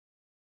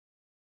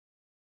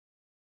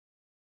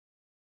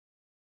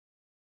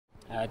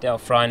Dael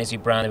Fry and Izzy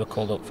Brown, they were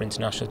called up for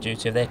international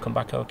duty. Have they come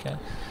back okay?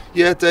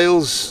 Yeah,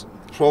 Dale's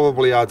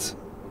probably had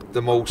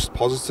the most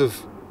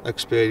positive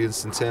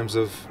experience in terms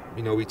of,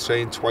 you know, he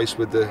trained twice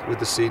with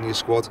the senior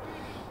squad,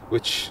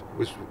 which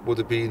would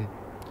have been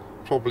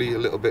probably a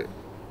little bit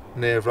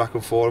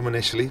nerve-wracking for him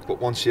initially, but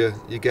once you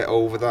get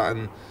over that,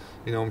 and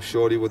you know, I'm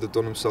sure he would have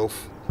done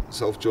himself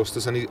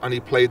justice, and he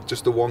played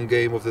just the one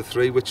game of the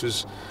three, which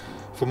was,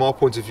 from our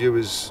point of view,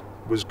 was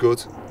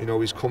good. You know,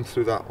 he's come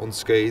through that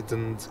unscathed,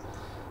 and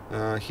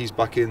he's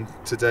back in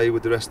today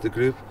with the rest of the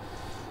group.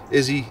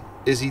 Izzy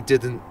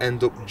didn't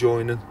end up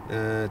joining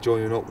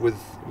up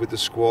with the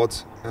squad.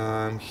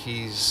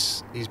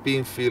 He's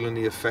been feeling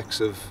the effects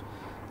of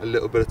a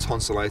little bit of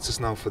tonsillitis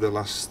now for the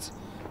last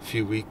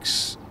few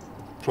weeks.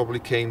 Probably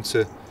came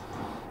to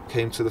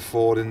the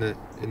fore in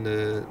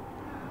the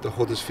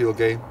Huddersfield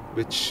game,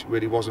 where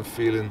he wasn't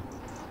feeling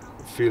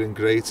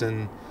great,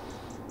 and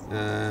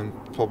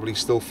probably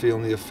still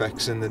feeling the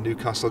effects in the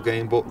Newcastle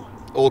game. But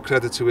all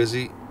credit to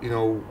Izzy. You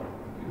know,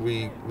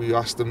 we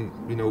asked him,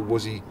 you know,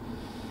 was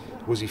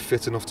he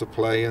fit enough to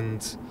play,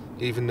 and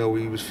even though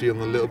he was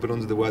feeling a little bit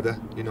under the weather,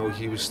 you know,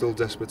 he was still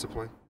desperate to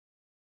play.